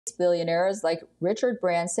billionaires like Richard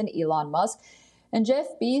Branson, Elon Musk, and Jeff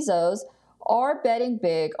Bezos are betting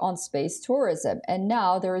big on space tourism. And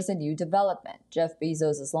now there is a new development. Jeff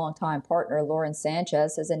Bezos' longtime partner, Lauren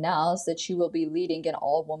Sanchez, has announced that she will be leading an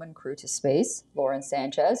all-woman crew to space. Lauren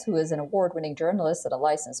Sanchez, who is an award-winning journalist and a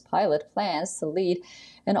licensed pilot, plans to lead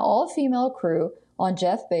an all-female crew on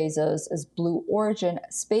Jeff Bezos' Blue Origin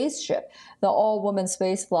spaceship. The all-woman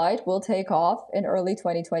space flight will take off in early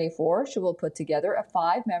 2024. She will put together a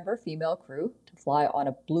 5-member female crew to fly on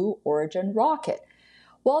a Blue Origin rocket.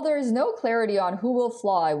 While there is no clarity on who will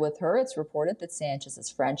fly with her, it's reported that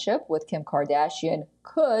Sanchez's friendship with Kim Kardashian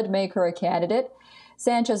could make her a candidate.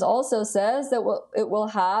 Sanchez also says that it will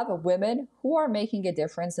have women who are making a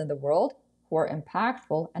difference in the world, who are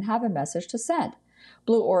impactful, and have a message to send.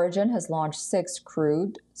 Blue Origin has launched 6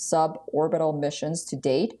 crewed suborbital missions to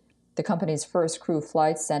date. The company's first crew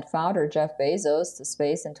flight sent founder Jeff Bezos to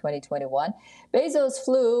space in 2021. Bezos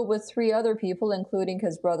flew with 3 other people, including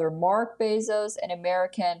his brother Mark Bezos and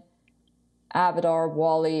American Aviator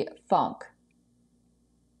Wally Funk.